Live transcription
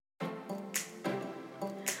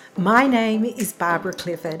My name is Barbara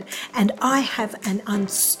Clifford, and I have an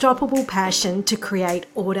unstoppable passion to create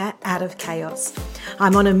order out of chaos.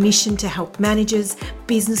 I'm on a mission to help managers,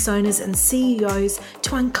 business owners, and CEOs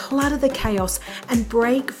to unclutter the chaos and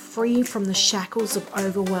break free from the shackles of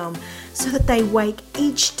overwhelm so that they wake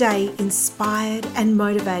each day inspired and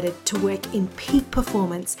motivated to work in peak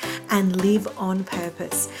performance and live on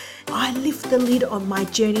purpose. I lift the lid on my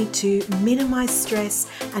journey to minimize stress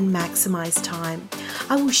and maximize time.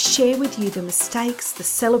 I will share with you the mistakes, the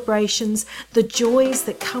celebrations, the joys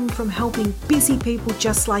that come from helping busy people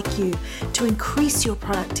just like you to increase your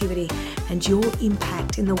productivity and your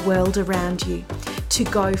impact in the world around you, to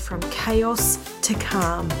go from chaos to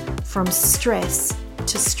calm, from stress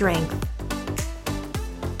to strength.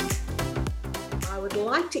 I would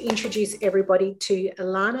like to introduce everybody to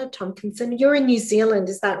Alana Tompkinson. You're in New Zealand,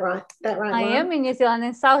 is that right? I am in New Zealand,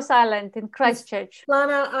 in South Island, in Christchurch.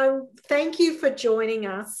 Lana, thank you for joining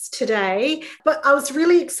us today. But I was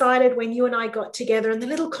really excited when you and I got together and the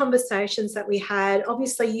little conversations that we had.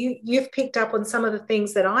 Obviously, you've picked up on some of the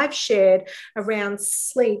things that I've shared around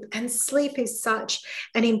sleep. And sleep is such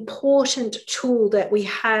an important tool that we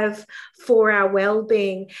have for our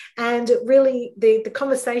well-being. And really, the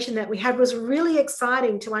conversation that we had was really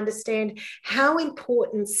exciting to understand how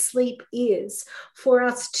important sleep is for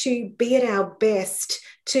us to be at our best,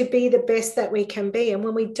 to be the best that we can be. And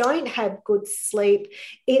when we don't have good sleep,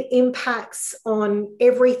 it impacts on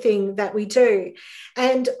everything that we do.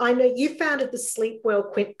 And I know you founded the Sleep Well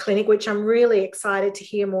Clinic, which I'm really excited to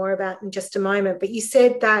hear more about in just a moment. But you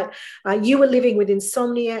said that you were living with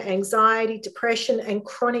insomnia, anxiety, depression, and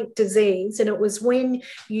chronic disease. And it was when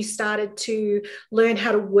you started to learn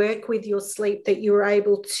how to work with your sleep that you were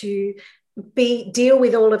able to deal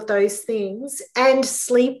with all of those things and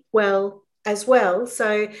sleep well as well.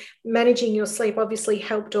 So managing your sleep obviously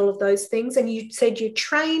helped all of those things. And you said you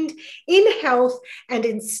trained in health and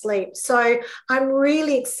in sleep. So I'm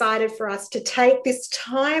really excited for us to take this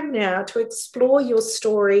time now to explore your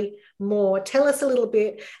story more. Tell us a little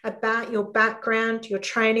bit about your background, your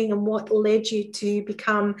training, and what led you to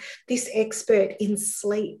become this expert in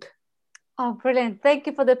sleep. Oh, brilliant. Thank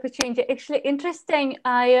you for the opportunity. Actually, interesting.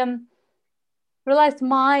 I realized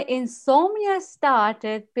my insomnia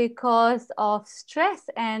started because of stress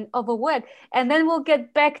and overwork. And then we'll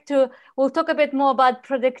talk a bit more about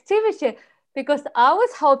productivity, because I was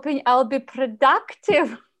hoping I'll be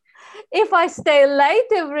productive if I stay late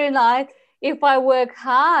every night, if I work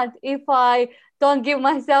hard, if I don't give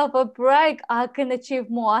myself a break, I can achieve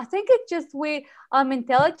more. I think it's just our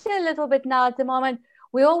mentality a little bit now at the moment.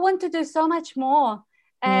 We all want to do so much more.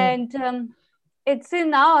 And it's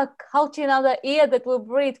in our culture, in our air that we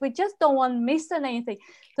breathe. We just don't want to miss on anything.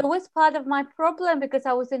 So it was part of my problem because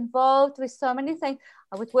I was involved with so many things.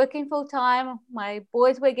 I was working full time. My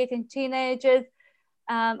boys were getting teenagers.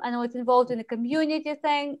 And I was involved in the community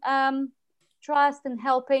thing, trust and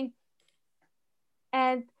helping.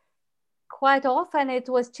 And quite often it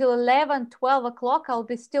was till 11, 12 o'clock, I'll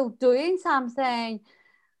be still doing something.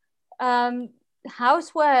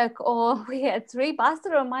 Housework, or we had 3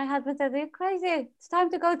 bathrooms. My husband said, "You're crazy, it's time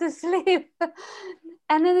to go to sleep."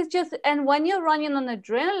 And then and when you're running on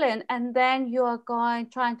adrenaline and then you are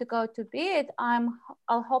trying to go to bed,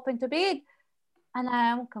 I'll hop into bed and I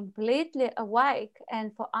am completely awake,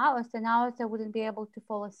 and for hours and hours I wouldn't be able to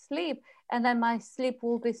fall asleep, and then my sleep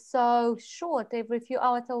will be so short. Every few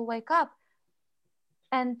hours I'll wake up,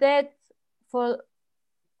 and that for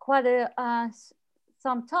quite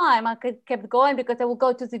some time I kept going, because I will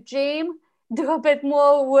go to the gym, do a bit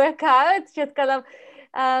more workouts, just kind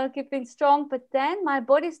of keeping strong. But then my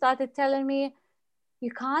body started telling me, you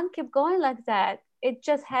can't keep going like that. It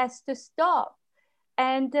just has to stop.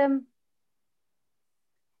 And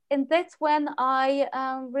that's when I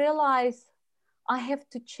realized I have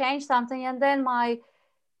to change something. And then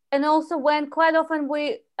and also when quite often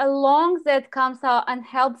along that comes our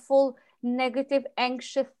unhelpful, negative,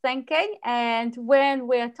 anxious thinking. And when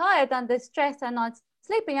we're tired, under stress and not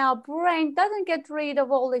sleeping, our brain doesn't get rid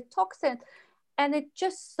of all the toxins. And it's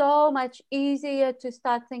just so much easier to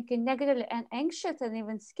start thinking negatively and anxious and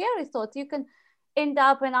even scary thoughts. You can end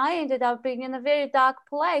up, and I ended up being in a very dark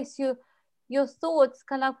place. Your thoughts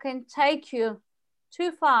kind of can take you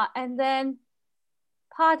too far. And then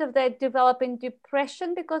part of that developing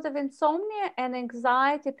depression because of insomnia and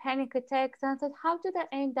anxiety, panic attacks. And I thought, how did I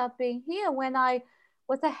end up being here when I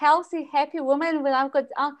was a healthy, happy woman, when I've got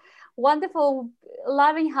a wonderful,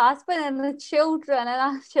 loving husband and the children, and I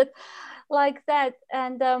was just like that.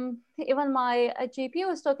 And even my GP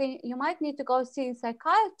was talking, you might need to go see a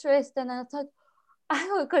psychiatrist. And I thought,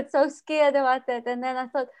 I got so scared about that. And then I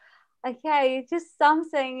thought, okay, it's just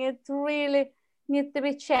something, it really needs to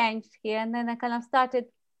be changed here. And then I kind of started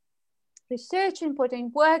researching,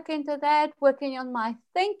 putting work into that, working on my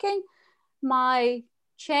thinking, my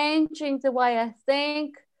changing the way I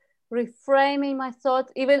think, reframing my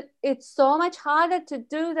thoughts. Even it's so much harder to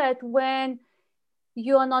do that when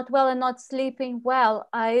you're not well and not sleeping well.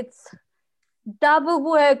 It's double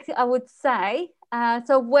work, I would say.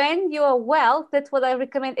 So when you are well, that's what I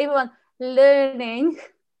recommend everyone learning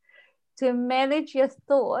to manage your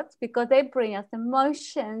thoughts, because they bring us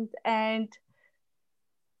emotions, and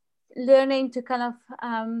learning to kind of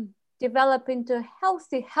develop into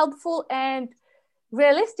healthy, helpful, and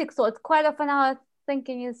realistic thoughts. Quite often our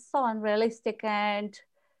thinking is so unrealistic and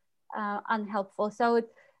unhelpful. So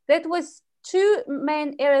that was two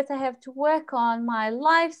main areas I have to work on: my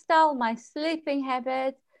lifestyle, my sleeping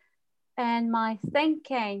habit, and my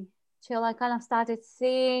thinking, till I kind of started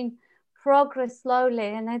seeing progress slowly.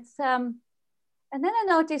 And it's and then I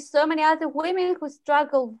noticed so many other women who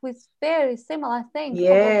struggle with very similar things: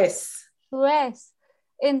 Yes. stress,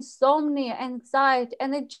 insomnia, anxiety,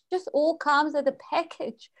 and it just all comes as a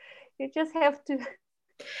package. You just have to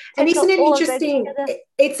And isn't it all of that interesting? together.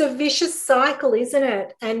 It's a vicious cycle, isn't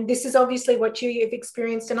it? And this is obviously what you've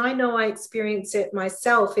experienced, and I know I experience it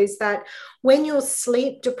myself, is that when you're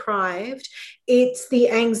sleep deprived, it's the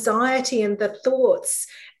anxiety and the thoughts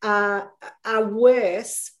are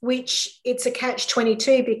worse, which it's a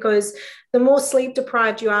catch-22, because the more sleep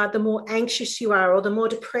deprived you are, the more anxious you are, or the more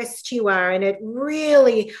depressed you are. And it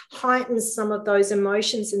really heightens some of those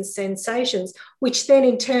emotions and sensations, which then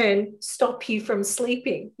in turn stop you from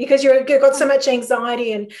sleeping, because you've got so much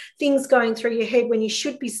anxiety and things going through your head when you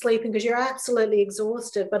should be sleeping because you're absolutely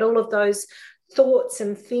exhausted. But all of those thoughts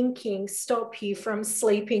and thinking stop you from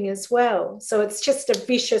sleeping as well. So it's just a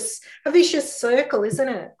vicious circle, isn't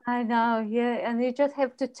it? I know, yeah. And you just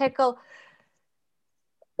have to tackle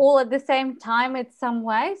all at the same time in some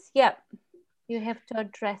ways. Yeah, you have to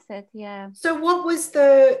address it. Yeah. So what was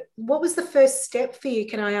the first step for you,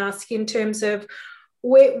 can I ask, in terms of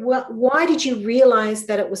why did you realize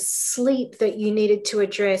that it was sleep that you needed to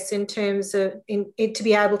address, in terms of to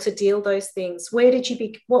be able to deal those things?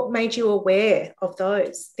 What made you aware of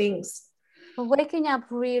those things? Waking up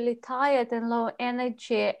really tired and low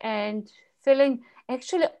energy, and feeling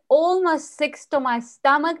actually almost sick to my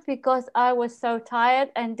stomach because I was so tired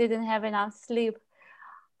and didn't have enough sleep.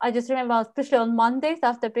 I just remember, especially on Mondays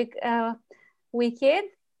after big weekend,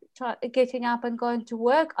 getting up and going to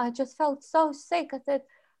work, I just felt so sick. I said,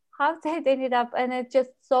 how did I ended up? And it's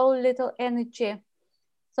just so little energy.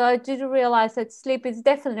 So I did realize that sleep is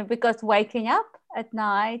definitely, because waking up at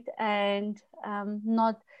night and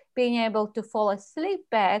not being able to fall asleep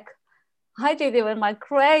back. I did even my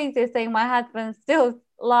crazy thing. My husband still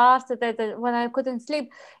laughs at it when I couldn't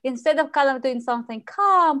sleep. Instead of kind of doing something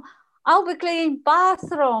calm, I'll be cleaning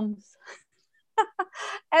bathrooms.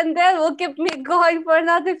 And that will keep me going for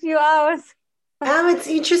another few hours. It's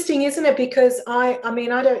interesting, isn't it? Because I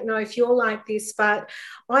mean, I don't know if you're like this, but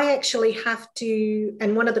I actually have to,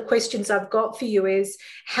 and one of the questions I've got for you is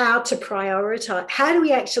how to prioritize. How do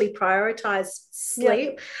we actually prioritize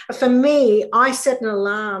sleep? Yep. For me, I set an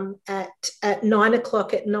alarm at 9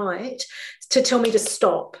 o'clock at night to tell me to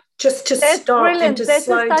stop, just to That's stop brilliant. and to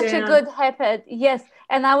slow down. That's such a good habit. Yes.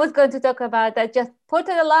 And I was going to talk about that. Just put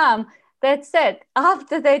an alarm. That's it.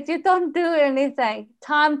 After that, you don't do anything.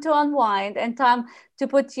 Time to unwind and time to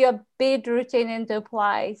put your bed routine into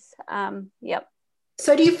place. Yep.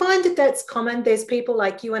 So do you find that that's common? There's people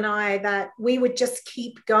like you and I that we would just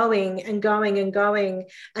keep going and going and going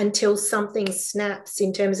until something snaps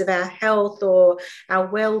in terms of our health or our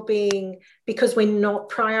well-being, because we're not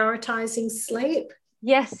prioritizing sleep?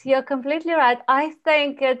 Yes, you're completely right. I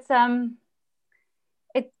think it's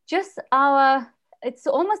just it's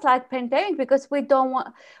almost like pandemic, because we don't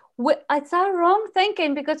want, it's our wrong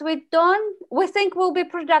thinking, because we think we'll be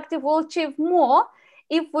productive, we'll achieve more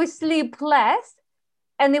if we sleep less,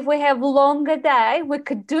 and if we have longer day we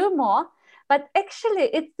could do more. But actually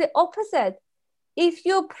it's the opposite. If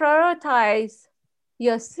you prioritize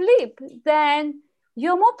your sleep, then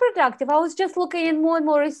you're more productive. I was just looking at more and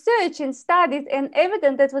more research and studies and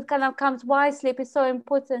evidence that what kind of comes why sleep is so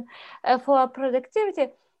important for our productivity.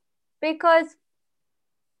 Because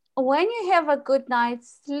when you have a good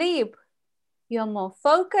night's sleep, you're more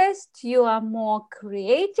focused, you are more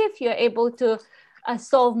creative, you're able to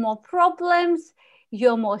solve more problems,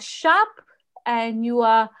 you're more sharp, and you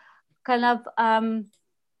are kind of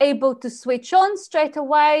able to switch on straight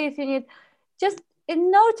away if you need. Just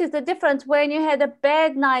notice the difference when you had a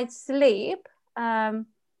bad night's sleep.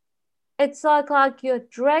 It's like you're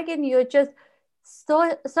dragging, you're just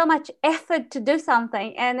so much effort to do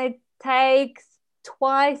something, and it takes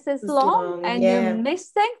twice as long, and you miss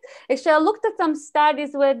things. Actually, I looked at some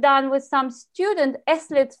studies were done with some student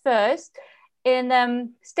athletes first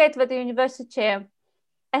in Stanford University,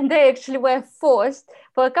 and they actually were forced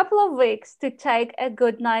for a couple of weeks to take a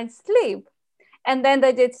good night's sleep. And then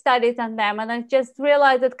they did studies on them, and I just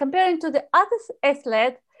realized that comparing to the other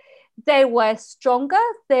athletes, they were stronger,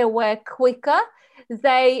 they were quicker,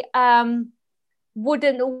 they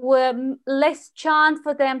were less chance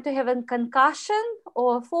for them to have a concussion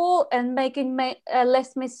or fall, and making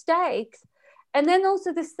less mistakes. And then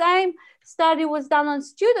also the same study was done on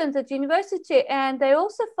students at university, and they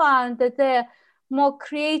also found that they're more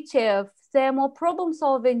creative, they're more problem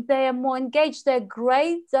solving, they are more engaged, their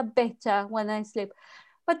grades are better when they sleep.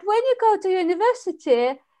 But when you go to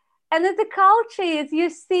university and at the culture is, you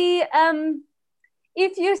see,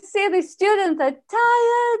 if you see the students are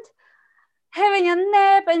tired, having a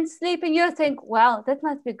nap and sleeping, you think, well, that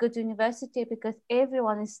must be good university because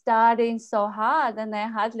everyone is studying so hard and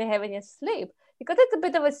they're hardly having a sleep. Because it's a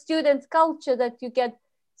bit of a student culture that you get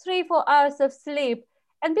 3-4 hours of sleep.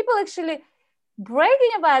 And people actually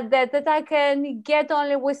bragging about that I can get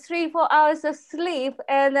only with 3-4 hours of sleep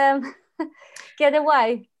and get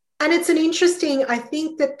away. And it's an interesting, I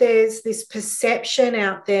think that there's this perception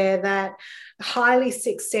out there that highly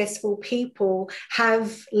successful people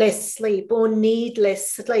have less sleep or need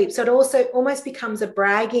less sleep. So it also almost becomes a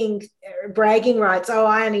bragging rights. Oh,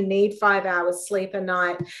 I only need 5 hours sleep a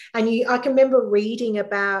night. And I can remember reading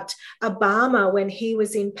about Obama when he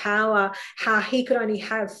was in power, how he could only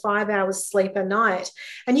have 5 hours sleep a night.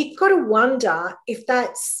 And you've got to wonder if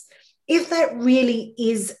that really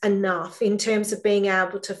is enough in terms of being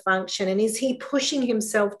able to function, and is he pushing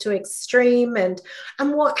himself to extreme, and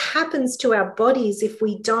what happens to our bodies if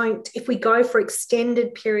we go for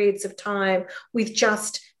extended periods of time with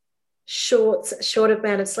just short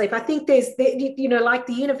amount of sleep. I think there's, like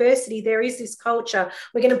the university, there is this culture,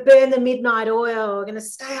 we're going to burn the midnight oil, we're going to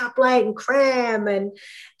stay up late and cram,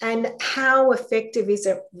 and how effective is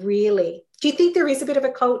it really? Do you think there is a bit of a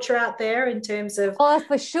culture out there in terms of? Oh,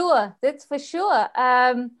 for sure. That's for sure.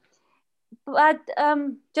 But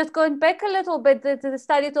just going back a little bit, the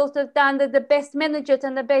studies also done that the best managers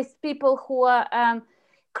and the best people who are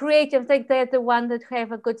creative, think they're the ones that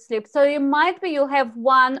have a good sleep. So you have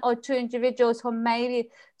 1 or 2 individuals who maybe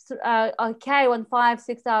okay on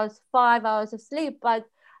 5-6 hours, 5 hours of sleep, but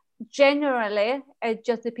generally it's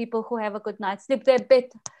just the people who have a good night's sleep.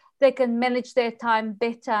 They can manage their time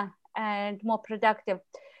better and more productive.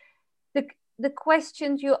 The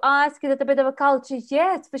questions you ask, is it a bit of a culture?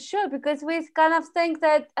 Yes, for sure, because we kind of think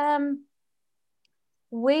that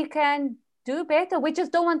we can do better. We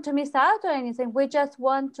just don't want to miss out on anything. We just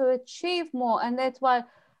want to achieve more. And that's why,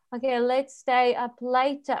 okay, let's stay up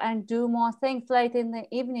later and do more things late in the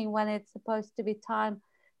evening when it's supposed to be time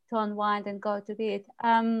to unwind and go to bed.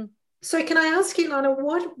 So can I ask you, Lana,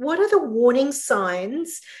 what are the warning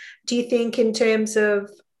signs, do you think, in terms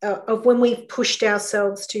of when we've pushed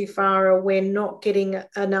ourselves too far or we're not getting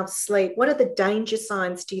enough sleep? What are the danger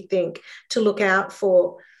signs, do you think, to look out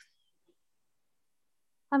for?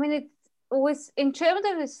 I mean, in terms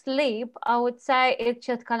of the sleep, I would say it's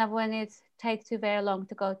just kind of when it takes you very long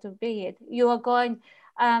to go to bed. You are going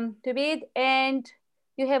to bed and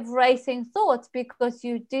you have racing thoughts because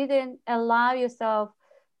you didn't allow yourself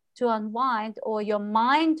to unwind or your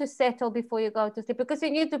mind to settle before you go to sleep, because you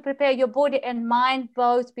need to prepare your body and mind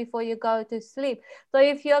both before you go to sleep. So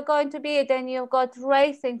if you're going to bed and you've got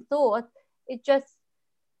racing thoughts,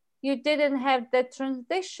 you didn't have that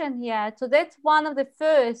transition yet. So that's one of the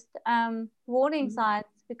first warning signs,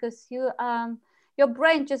 because your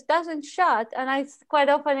brain just doesn't shut. And I quite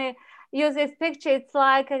often use this picture. It's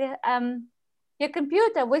like your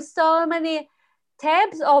computer with so many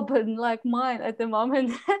tabs open, like mine at the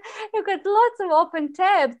moment. You've got lots of open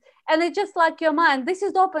tabs, and it's just like your mind, this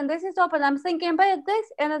is open, I'm thinking about this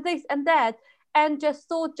and that, and just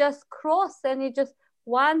thought just cross, and you just,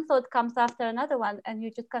 one thought comes after another one, and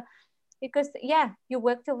you just because you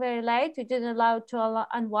worked till very late, you didn't allow it to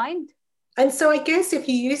unwind. And so I guess if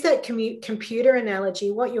you use that computer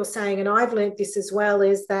analogy, what you're saying, and I've learned this as well,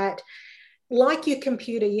 is that like your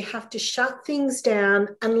computer, you have to shut things down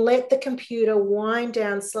and let the computer wind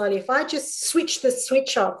down slowly. If I just switch the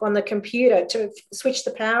switch off on the computer to switch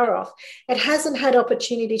the power off, it hasn't had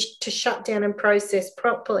opportunity to shut down and process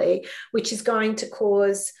properly, which is going to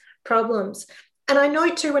cause problems. And I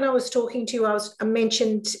know too, when I was talking to you, I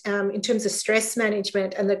mentioned in terms of stress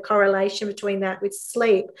management and the correlation between that with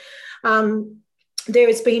sleep. there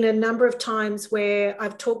has been a number of times where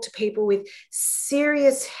I've talked to people with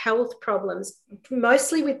serious health problems,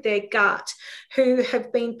 mostly with their gut, who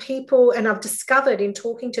have been people, and I've discovered in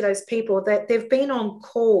talking to those people that they've been on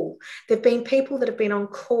call. There've been people that have been on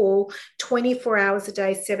call 24 hours a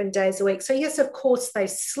day, 7 days a week. So yes, of course they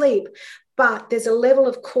sleep, but there's a level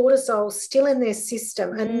of cortisol still in their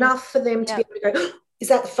system, enough for them to be able to go, is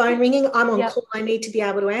that the phone ringing? I'm on call. I need to be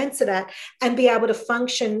able to answer that and be able to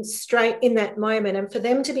function straight in that moment. And for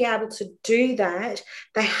them to be able to do that,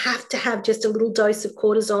 they have to have just a little dose of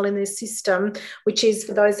cortisol in their system, which is,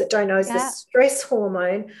 for those that don't know, is the stress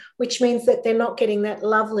hormone, which means that they're not getting that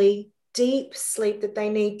lovely deep sleep that they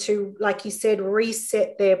need to, like you said,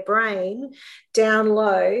 reset their brain,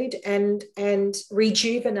 download and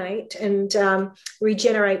rejuvenate and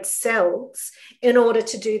regenerate cells in order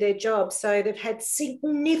to do their job. So they've had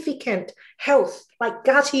significant health, like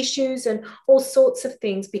gut issues and all sorts of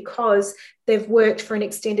things, because they've worked for an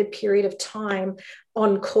extended period of time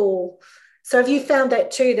on call. So have you found that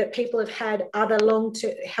too, that people have had other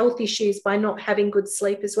long-term health issues by not having good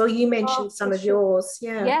sleep as well? You mentioned some of yours.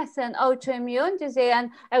 Yeah. Yes, and autoimmune disease. And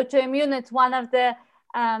autoimmune, it's one of the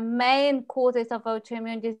main causes of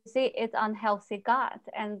autoimmune disease is unhealthy gut.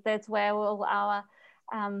 And that's where all our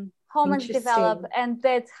hormones develop. And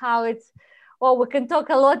that's how it's, well, we can talk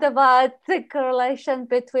a lot about the correlation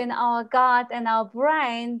between our gut and our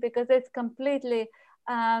brain, because it's completely...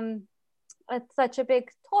 it's such a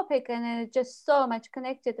big topic, and it's just so much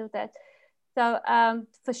connected to that. So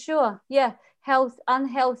for sure,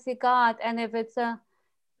 unhealthy gut, and if it's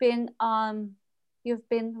you've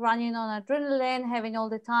been running on adrenaline, having all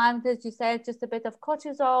the time, as you said, just a bit of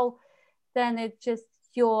cortisol, then it's just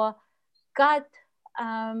your gut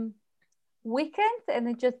weakens, and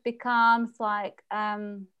it just becomes like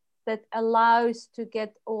that allows to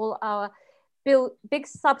get all our big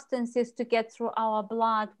substances to get through our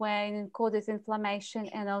blood, when it causes inflammation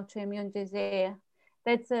and autoimmune disease.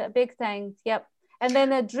 That's a big thing. Yep. And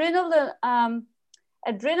then adrenal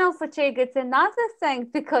fatigue, it's another thing,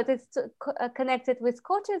 because it's connected with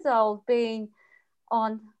cortisol being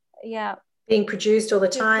produced all the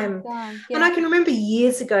time. And I can remember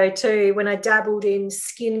years ago too, when I dabbled in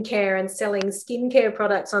skincare and selling skincare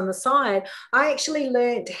products on the side, I actually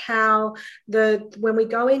learned how when we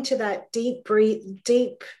go into that deep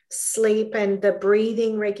sleep, and the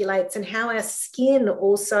breathing regulates, and how our skin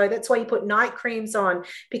also, that's why you put night creams on,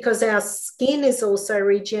 because our skin is also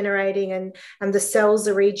regenerating, and the cells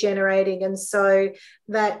are regenerating, and so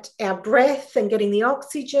that our breath and getting the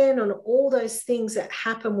oxygen and all those things that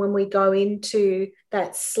happen when we go into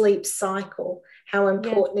that sleep cycle, how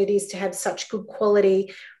important it is to have such good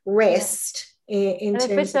quality rest. In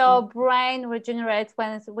terms of our brain regenerates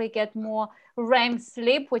when we get more REM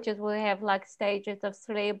sleep, which is we have like stages of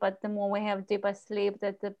sleep, but the more we have deeper sleep,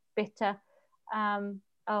 that the better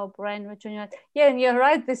our brain regenerates. Yeah, and you're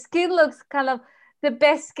right, the skin looks kind of the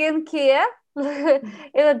best skincare in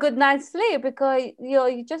a good night's sleep, because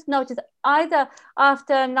you just notice, either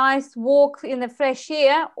after a nice walk in the fresh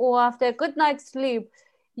air or after a good night's sleep,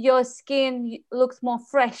 your skin looks more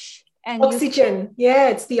fresh. And oxygen,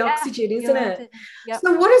 it's the oxygen, isn't it? Yep.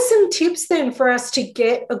 So what are some tips then for us to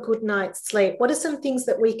get a good night's sleep? What are some things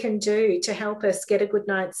that we can do to help us get a good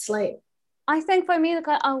night's sleep? I think for me,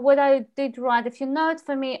 what I did right, if you note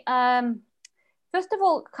for me, first of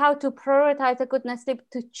all, how to prioritize a good night's sleep,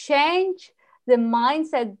 to change the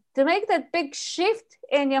mindset, to make that big shift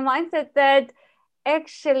in your mindset that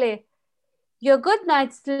actually your good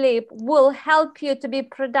night's sleep will help you to be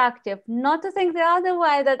productive. Not to think the other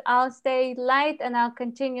way, that I'll stay late and I'll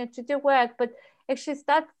continue to do work, but actually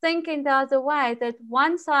start thinking the other way, that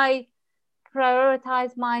once I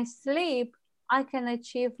prioritize my sleep, I can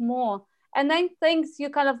achieve more. And then things,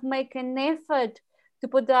 you kind of make an effort to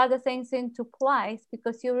put the other things into place,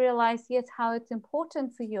 because you realize, how it's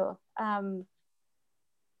important for you.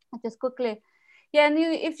 Just quickly. Yeah, and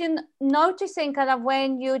if you're noticing kind of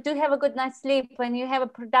when you do have a good night's sleep, when you have a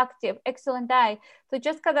productive, excellent day, so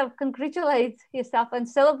just kind of congratulate yourself and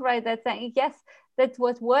celebrate that, saying, yes, that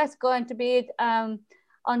was worth going to bed on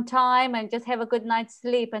time, and just have a good night's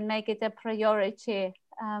sleep and make it a priority.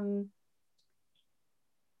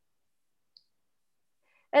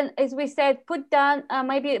 And as we said, put the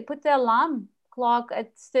alarm clock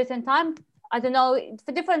at certain time. I don't know,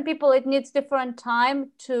 for different people, it needs different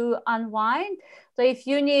time to unwind. So if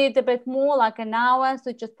you need a bit more, like an hour,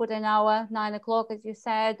 so just put an hour, 9 o'clock, as you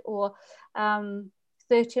said, or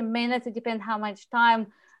 30 minutes, it depends how much time.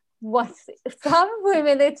 Some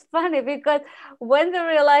women, it's funny, because when they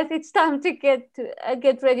realize it's time to get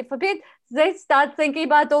ready for bed, they start thinking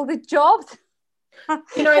about all the jobs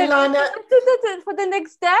You know, Lana, for the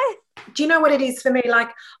next day. do you know what it is for me? Like,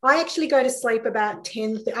 I actually go to sleep about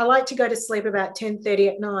 10. I like to go to sleep about 10:30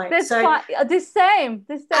 at night. That's fine. The same.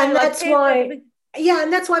 And like that's why, yeah,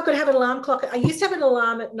 and that's why I've got to have an alarm clock. I used to have an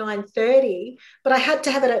alarm at 9:30, but I had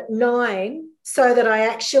to have it at 9 so that I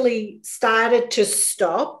actually start to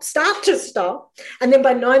stop. And then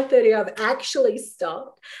by 9:30, I've actually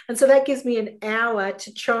stopped. And so that gives me an hour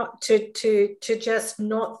to try to just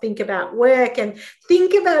not think about work and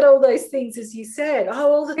think about all those things, as you said,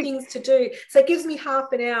 all the things to do. So it gives me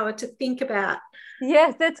half an hour to think about.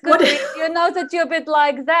 Yes, that's good. You know that you're a bit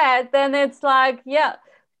like that, then it's like, yeah,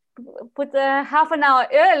 put half an hour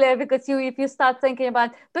earlier, because if you start thinking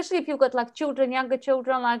about, especially if you've got like children, younger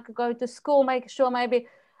children, like go to school, make sure maybe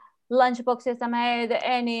lunch boxes are made,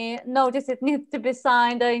 any notice it needs to be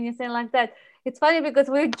signed or anything like that. It's funny because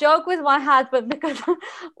we joke with my husband, because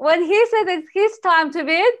when he said it's his time to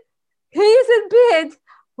bed, he is in bed.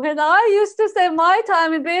 When I used to say my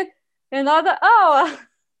time in bed, another hour.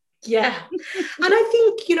 Yeah. And I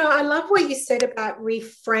think, you know, I love what you said about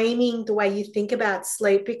reframing the way you think about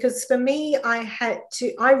sleep, because for me, I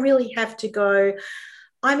really have to go,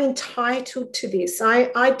 I'm entitled to this.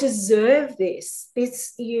 I deserve this.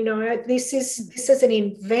 This, you know, this is an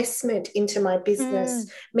investment into my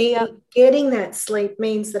business. Me getting that sleep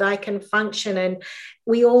means that I can function, and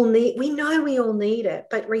we all need it,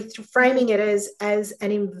 but reframing it as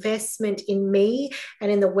an investment in me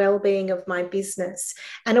and in the well-being of my business.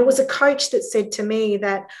 And it was a coach that said to me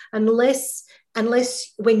that unless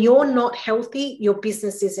when you're not healthy, your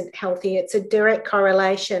business isn't healthy. It's a direct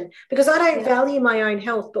correlation, because I don't value my own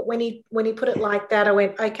health. But when he put it like that, I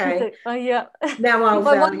went, okay, now I'll if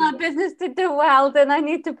I want my business to do well, then I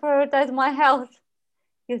need to prioritize my health.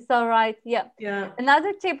 You're so right. Yeah.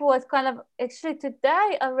 Another tip was kind of, actually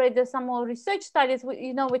today I read some more research studies.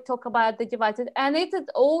 We talk about the devices, and it is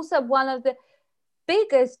also one of the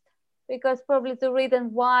biggest, because probably the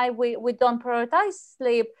reason why we don't prioritize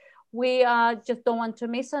sleep, we just don't want to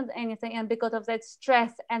miss on anything, and because of that,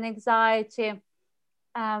 stress and anxiety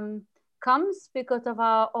comes because of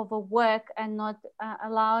our overwork and not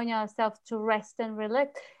allowing ourselves to rest and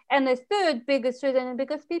relax. And the third biggest reason is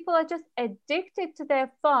because people are just addicted to their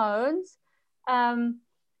phones, and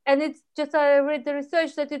it's just, I read the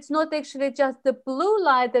research that it's not actually just the blue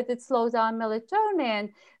light that it slows down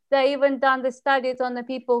melatonin. They even done the studies on the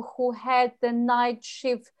people who had the night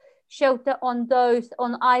shift shelter on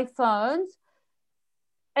iPhones,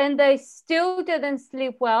 and they still didn't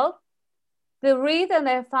sleep well. The reason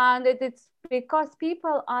they found it, it's because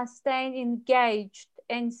people are staying engaged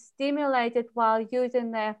and stimulated while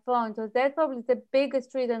using their phone. So that's probably the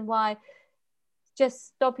biggest reason why. Just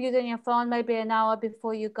stop using your phone maybe an hour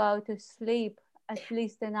before you go to sleep, at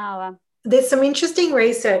least an hour. There's some interesting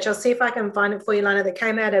research, I'll see if I can find it for you, Lana, that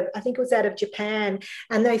came out of, I think it was out of Japan,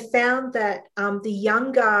 and they found that the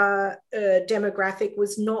younger demographic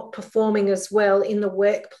was not performing as well in the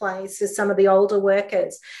workplace as some of the older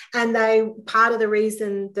workers. And part of the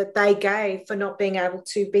reason that they gave for not being able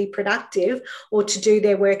to be productive or to do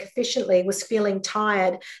their work efficiently was feeling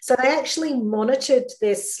tired. So they actually monitored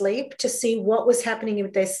their sleep to see what was happening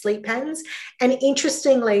with their sleep patterns. And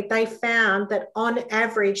interestingly, they found that on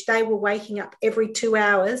average, they were waking up every 2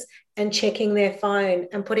 hours and checking their phone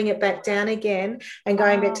and putting it back down again and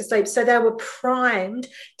going back to sleep. So they were primed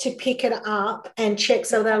to pick it up and check.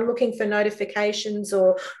 So they were looking for notifications,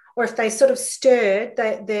 or if they sort of stirred,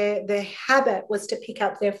 their habit was to pick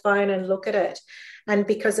up their phone and look at it. And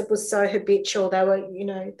because it was so habitual, they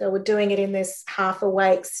were doing it in this half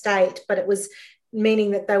awake state, but it was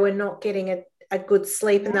meaning that they were not getting a good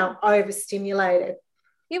sleep, and they were overstimulated.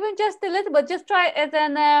 Even just a little bit, just try as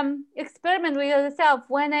an experiment with yourself.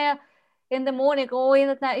 When in the morning or in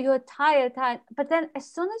the night you're tired, but then as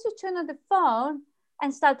soon as you turn on the phone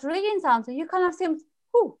and start reading something, you kind of seem,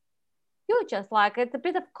 you're just like, it's a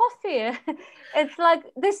bit of coffee. It's like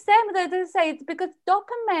the same that they say, it's because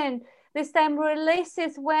dopamine, the same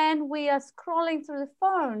releases when we are scrolling through the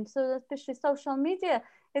phone. So especially social media,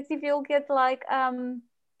 it's if you'll get like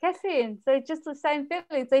caffeine. So it's just the same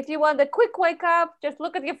feeling. So if you want a quick wake up, just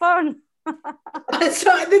look at your phone. That's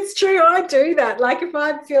true. I do that. Like if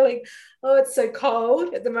I'm feeling, it's so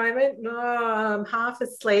cold at the moment, no, I'm half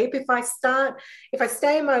asleep. If I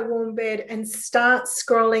stay in my warm bed and start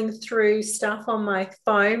scrolling through stuff on my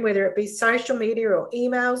phone, whether it be social media or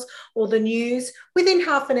emails or the news, within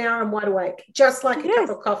half an hour I'm wide awake, just like a cup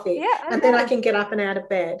of coffee. And then I can get up and out of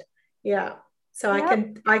bed. Yeah. So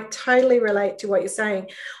I totally relate to what you're saying.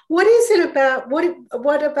 What is it about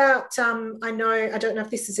what about I know, I don't know if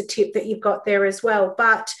this is a tip that you've got there as well,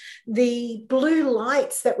 but the blue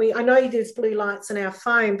lights that I know there's blue lights on our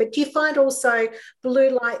phone, but do you find also blue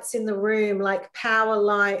lights in the room, like power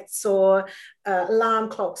lights or alarm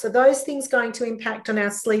clocks, are those things going to impact on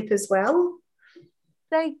our sleep as well?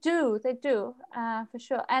 They do, for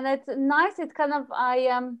sure. And it's nice. It's kind of,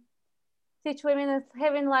 I teach women as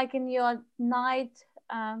having like in your night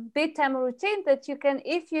bedtime routine that you can,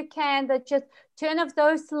 if you can, that just turn off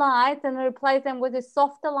those lights and replace them with a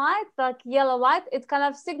softer light, like yellow light. It kind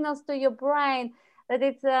of signals to your brain that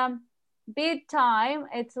it's bedtime.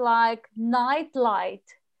 It's like night light.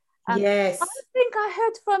 Yes. I think I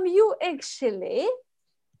heard from you actually.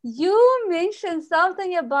 You mentioned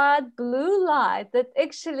something about blue light, that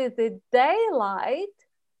actually the daylight,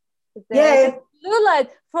 the blue light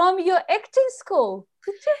from your acting school.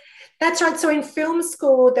 That's right. So in film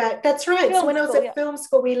school, that's right. So when I was at film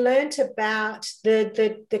school, we learnt about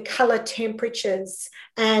the color temperatures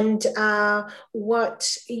and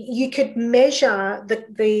what you could measure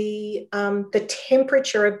the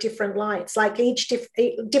temperature of different lights. Like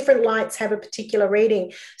different lights have a particular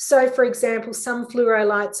reading. So, for example, some fluoro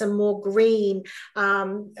lights are more green.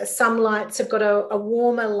 Some lights have got a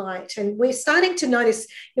warmer light, and we're starting to notice.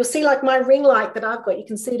 You'll see, like my ring light that I've got. You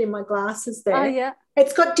can see it in my glasses there. Oh yeah.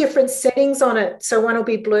 It's got different settings on it. So one will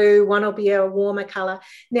be blue, one will be a warmer color.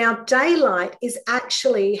 Now, daylight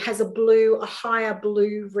has a higher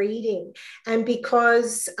blue reading. And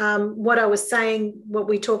because what I was saying, what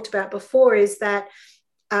we talked about before is that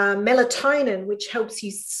melatonin, which helps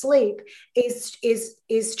you sleep,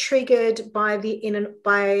 is triggered by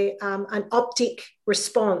an optic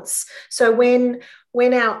response. So when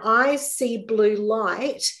our eyes see blue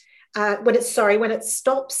light, when it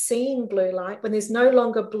stops seeing blue light, when there's no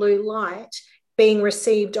longer blue light being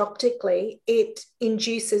received optically, it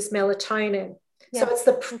induces melatonin. Yeah. So it's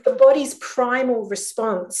the body's primal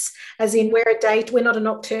response, as in we're not a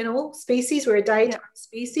nocturnal species, we're a daytime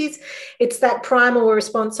species. It's that primal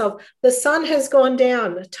response of the sun has gone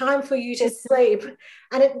down, time for you to sleep.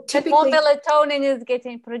 And it typically, more melatonin is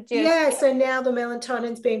getting produced. Yeah, so now the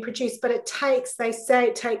melatonin is being produced, but they say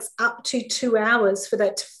it takes up to 2 hours for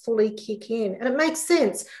that to fully kick in. And it makes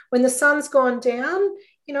sense. When the sun's gone down,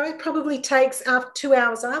 it probably takes 2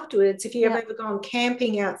 hours afterwards. If you've ever gone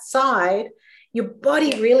camping outside, your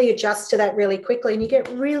body really adjusts to that really quickly and you get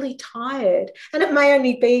really tired. And it may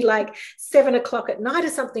only be like 7 o'clock at night or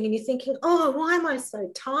something, and you're thinking, oh, why am I so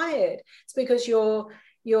tired? It's because your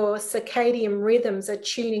circadian rhythms are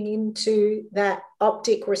tuning into that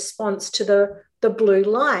optic response to the blue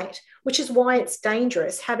light, which is why it's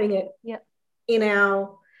dangerous having it in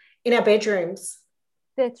our bedrooms.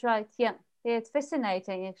 That's right. Yeah, it's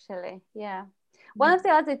fascinating actually. Yeah. One of the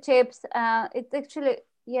other tips, it's actually,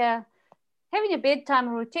 having a bedtime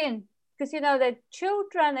routine, because that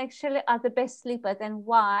children actually are the best sleepers. And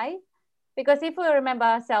why? Because if we remember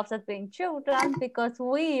ourselves as being children, because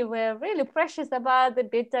we were really precious about the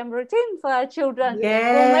bedtime routine for our children. Yes.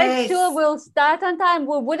 We'll make sure we'll start on time.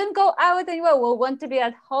 We wouldn't go out anywhere. We'll want to be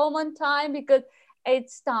at home on time because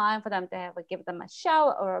it's time for them to give them a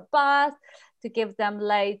shower or a bath, to give them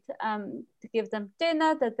to give them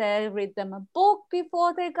dinner, that they read them a book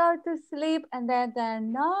before they go to sleep. And then they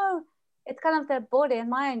know, it's kind of their body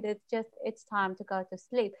and mind. It's time to go to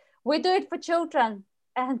sleep. We do it for children,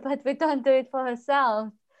 but we don't do it for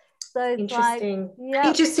ourselves. So it's interesting.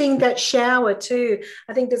 Interesting, that shower too.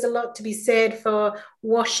 I think there's a lot to be said for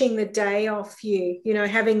washing the day off you,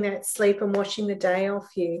 having that sleep and washing the day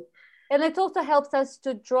off you. And it also helps us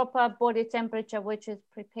to drop our body temperature, which is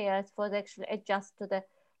prepared for the actually adjust to the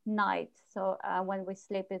night. So when we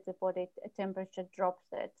sleep, the body temperature drops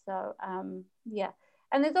it. So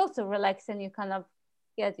and it's also relaxing. You kind of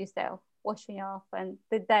get yourself washing off and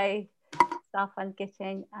the day stuff and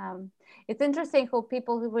getting. It's interesting how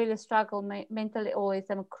people who really struggle mentally or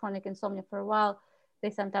with chronic insomnia for a while, they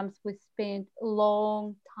sometimes will spend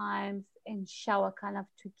long times in shower kind of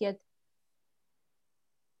to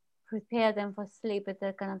prepare them for sleep at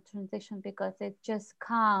that kind of transition, because it just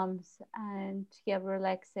calms and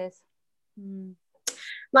relaxes.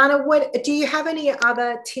 Lana, do you have any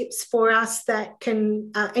other tips for us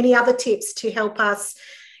any other tips to help us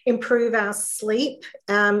improve our sleep?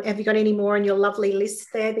 Have you got any more on your lovely list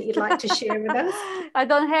there that you'd like to share with us? I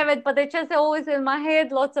don't have it, but they're just always in my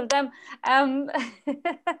head, lots of them. I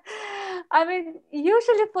mean,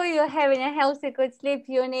 usually for you having a healthy, good sleep,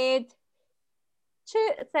 you need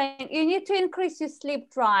to increase your sleep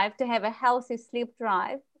drive to have a healthy sleep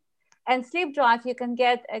drive. And sleep drive, you can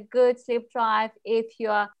get a good sleep drive if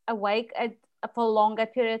you're awake at for longer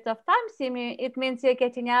periods of time. So it means you're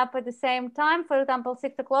getting up at the same time, for example,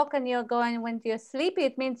 6 o'clock, and you're going when you're sleepy.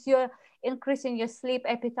 It means you're increasing your sleep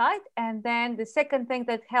appetite. And then the second thing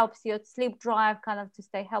that helps your sleep drive kind of to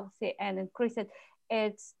stay healthy and increase it,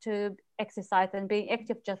 it's to exercise and being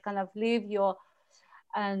active. Just kind of live your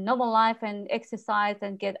normal life and exercise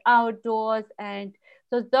and get outdoors. And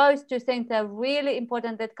so those two things are really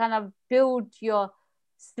important that kind of build your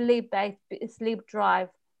sleep drive.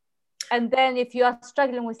 And then if you are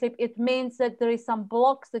struggling with sleep, it means that there is some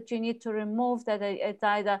blocks that you need to remove, that it's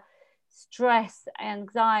either stress,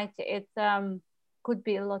 anxiety, it could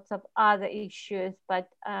be lots of other issues. But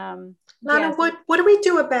Lana, what do we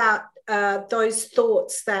do about those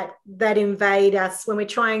thoughts that invade us when we're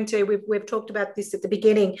trying to, we've talked about this at the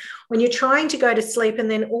beginning, when you're trying to go to sleep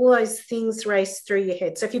and then all those things race through your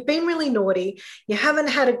head. So if you've been really naughty, you haven't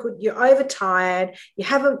had you're overtired, you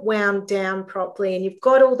haven't wound down properly, and you've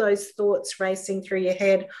got all those thoughts racing through your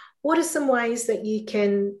head, what are some ways that you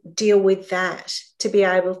can deal with that to be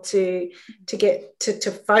able to get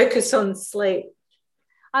to focus on sleep?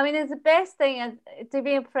 I mean, it's the best thing to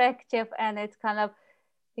be proactive, and it's kind of,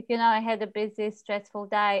 if you know, I had a busy, stressful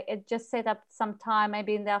day, it just set up some time,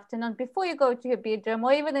 maybe in the afternoon before you go to your bedroom,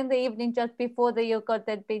 or even in the evening, just before you got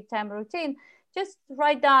that bedtime routine. Just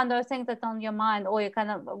write down those things that are on your mind. Or you kind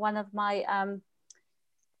of, one of my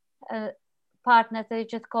partners, they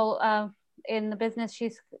just call in the business,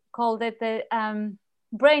 she's called it the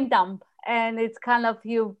brain dump, and it's kind of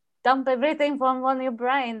you dump everything from on your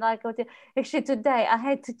brain. Like, actually today I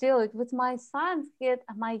had to deal it with my son's kid.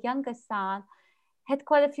 My youngest son had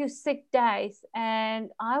quite a few sick days,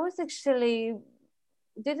 and I was actually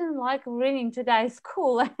didn't like ringing today at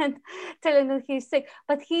school and telling him he's sick.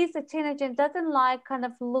 But he's a teenager and doesn't like kind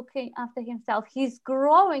of looking after himself. He's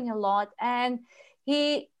growing a lot, and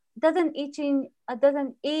he doesn't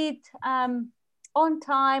eat on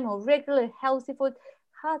time or regular healthy food.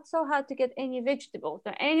 So hard to get any vegetables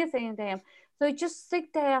or anything into him. So he just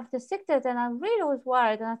sick day after sick day, and I really was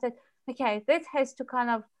worried. And I said, okay, this has to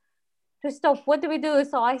kind of to stop. What do we do?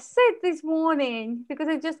 So I said this morning, because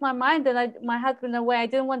it's just my mind, and my husband away, I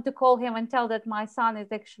didn't want to call him and tell that my son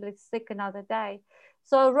is actually sick another day.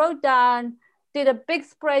 So I wrote down, did a big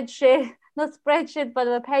spreadsheet, not spreadsheet, but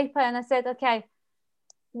a paper, and I said, okay,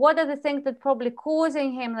 what are the things that probably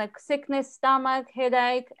causing him, like sickness, stomach,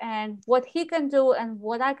 headache, and what he can do and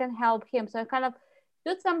what I can help him. So I kind of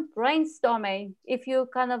do some brainstorming. If you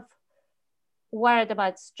kind of worried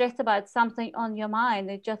about, stressed about something on your mind,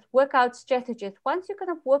 it just work out strategies. Once you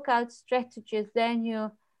kind of work out strategies, then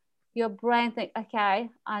your brain think, okay,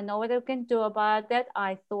 I know what I can do about that.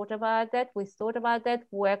 I thought about that. We thought about that,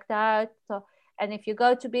 worked out. So, and if you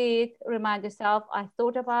go to bed, remind yourself, I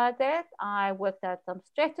thought about that. I worked out some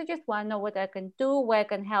strategies. Well, I know what I can do, where I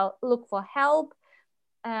can help, look for help.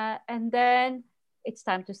 And then it's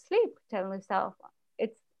time to sleep. Tell yourself,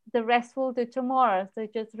 it's the rest will do tomorrow. So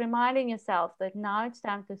just reminding yourself that now it's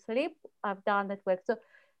time to sleep. I've done that work. So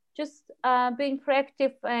just being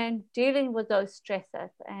proactive and dealing with those stresses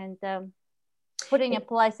and putting a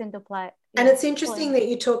place into play. And it's interesting that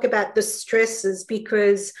you talk about the stresses,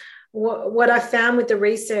 because what I found with the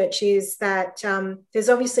research is that there's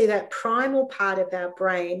obviously that primal part of our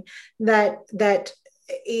brain that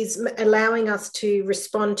is allowing us to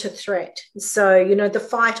respond to threat. So, you know, the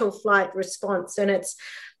fight or flight response, and it's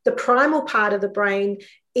the primal part of the brain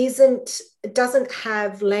it doesn't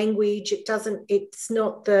have language. It's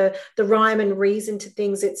not the rhyme and reason to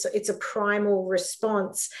things. It's a primal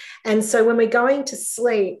response. And so when we're going to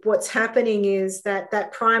sleep, what's happening is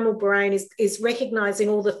that primal brain is recognizing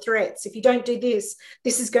all the threats. If you don't do this,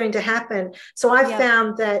 this is going to happen. So I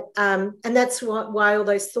found that, and that's why all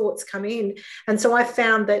those thoughts come in. And so I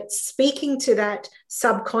found that speaking to that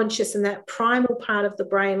subconscious and that primal part of the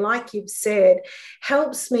brain, like you've said,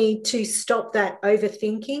 helps me to stop that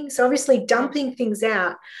overthinking. So obviously dumping things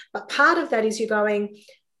out, but part of that is you're going,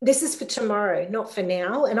 this is for tomorrow, not for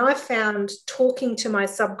now. And I found talking to my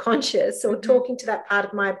subconscious or talking to that part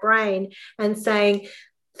of my brain and saying,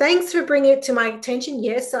 thanks for bringing it to my attention.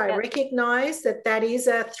 Yes, I recognize that is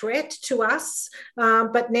a threat to us,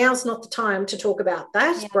 but now's not the time to talk about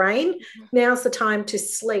that, brain. Now's the time to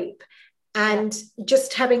sleep. And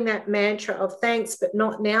just having that mantra of thanks, but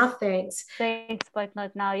not now, thanks. Thanks, but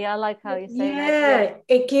not now. Yeah, I like how you say that.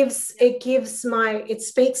 It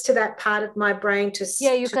speaks to that part of my brain to.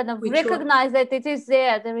 Yeah, you kind of recognize that it is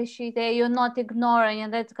there, the issue there. You're not ignoring,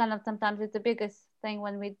 and that's kind of sometimes it's the biggest thing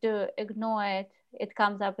when we do ignore it. It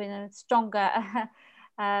comes up in a stronger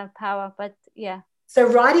power. But yeah. So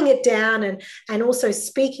writing it down and also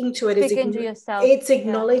speaking to it Speaking to yourself. It's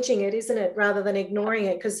acknowledging it, isn't it, rather than ignoring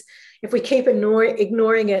it? Because if we keep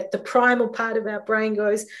ignoring it, the primal part of our brain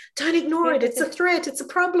goes, don't ignore it. It's a threat. It's a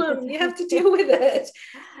problem. You have to deal with it.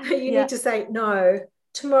 You need to say, no,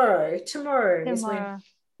 tomorrow is when.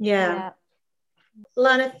 Yeah.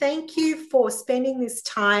 Lana, thank you for spending this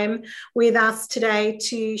time with us today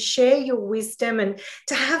to share your wisdom and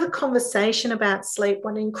to have a conversation about sleep,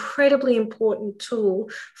 one incredibly important tool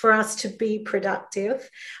for us to be productive.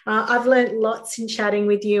 I've learned lots in chatting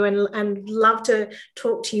with you and love to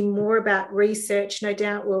talk to you more about research. No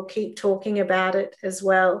doubt we'll keep talking about it as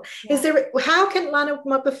well. Yeah. How can, Lana,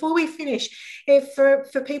 before we finish, if for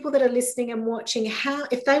people that are listening and watching,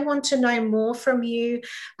 if they want to know more from you,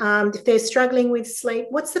 if they're struggling with sleep,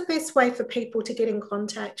 what's the best way for people to get in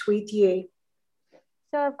contact with you?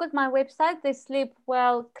 So I've got my website, the Sleep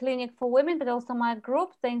Well Clinic for Women, but also my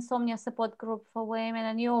group, the Insomnia Support Group for Women.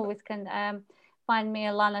 And you always can find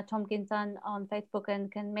me, Lana Tompkins, on Facebook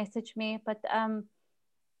and can message me. But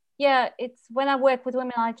it's when I work with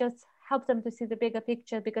women, I just help them to see the bigger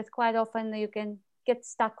picture, because quite often you can get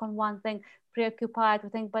stuck on one thing, preoccupied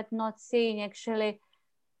with things, but not seeing actually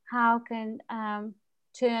how can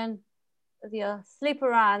turn your sleep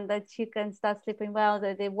around, that you can start sleeping well,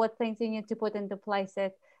 what things you need to put into place.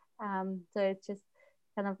 So it's just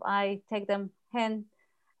kind of, I take them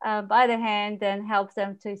by the hand and help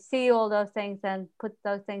them to see all those things and put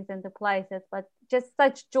those things into place. But just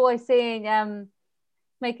such joy seeing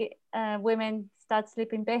make women start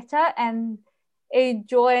sleeping better and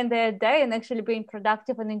enjoying their day and actually being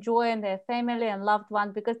productive and enjoying their family and loved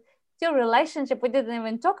one, because your relationship, we didn't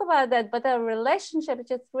even talk about that, but our relationship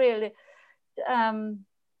just really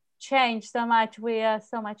changed so much. We are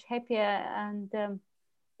so much happier and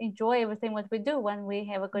enjoy everything what we do when we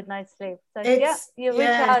have a good night's sleep. So you reach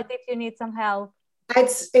out if you need some help.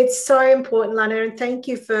 It's so important, Lana, and thank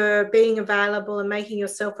you for being available and making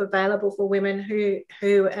yourself available for women who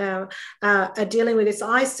are dealing with this.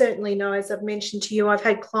 I certainly know, as I've mentioned to you, I've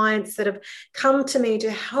had clients that have come to me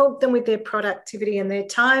to help them with their productivity and their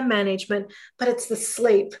time management, but it's the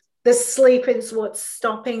sleep. The sleep is what's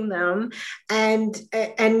stopping them, and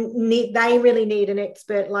they really need an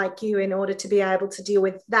expert like you in order to be able to deal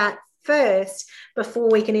with that first before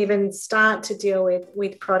we can even start to deal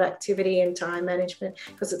with productivity and time management,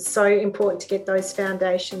 because it's so important to get those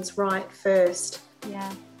foundations right first.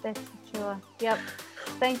 Yeah, that's for sure. Yep.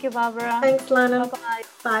 Thank you, Barbara. Thanks, Lana. Bye-bye.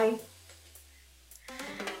 Bye.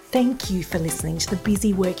 Thank you for listening to the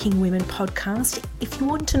Busy Working Women podcast. If you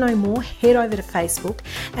want to know more, head over to Facebook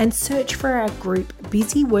and search for our group,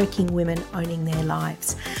 Busy Working Women Owning Their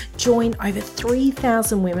Lives. Join over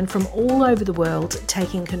 3,000 women from all over the world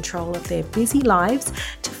taking control of their busy lives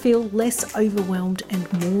to feel less overwhelmed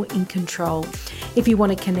and more in control. If you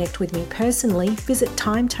want to connect with me personally, visit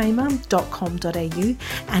timetamer.com.au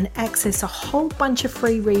and access a whole bunch of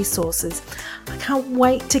free resources. I can't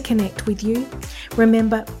wait to connect with you.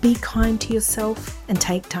 Remember, be kind to yourself and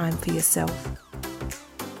take time for yourself.